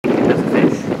as a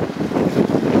fish.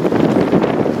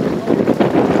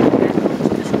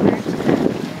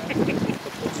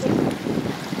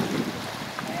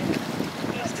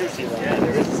 Yeah,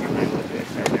 there is a sea lion fish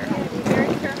right there.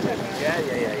 Yeah.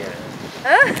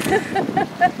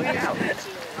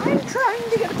 I'm trying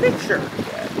to get a picture.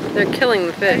 They're killing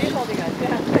the fish.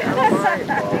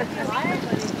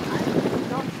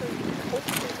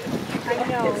 I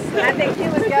know. I think he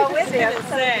would go with him.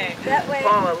 That way.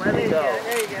 Paula, let me go.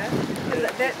 There you go.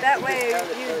 That way you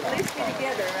at least be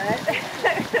together, right?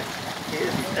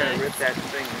 He's gonna rip that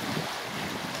thing.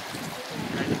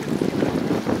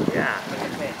 Yeah.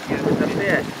 With the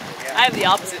fish. I have the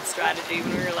opposite strategy.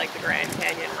 When we were like the Grand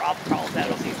Canyon, Rob crawls out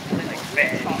of these like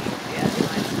fish.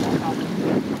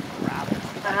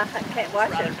 I can't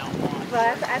watch it.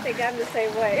 But I think I'm the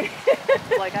same way.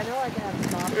 Like I know I can have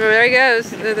some. There he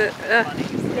goes.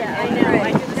 Yeah, I know.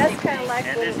 That's kind of like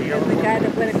the guy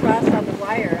that went across on the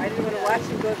wire. I didn't want to watch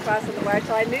him go across on the wire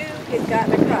until I knew he'd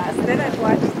gotten across. Then I'd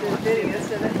watch the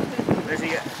videos of it. There's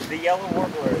the yellow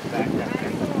warbler is back down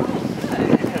there.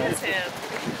 That's him.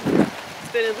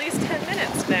 It's been at least 10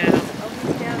 minutes now. Oh,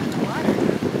 he's down in the water.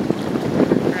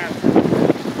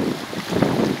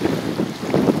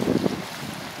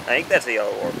 I think that's a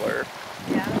yellow warbler.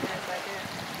 Yeah, I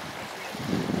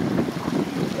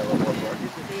Yellow warbler.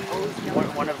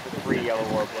 One of the 3 yellow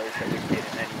warblers that we've seen in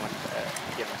any one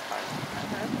given time.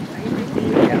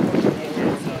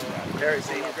 There,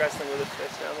 see, he's wrestling with his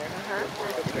fish down there.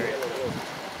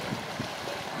 Uh-huh.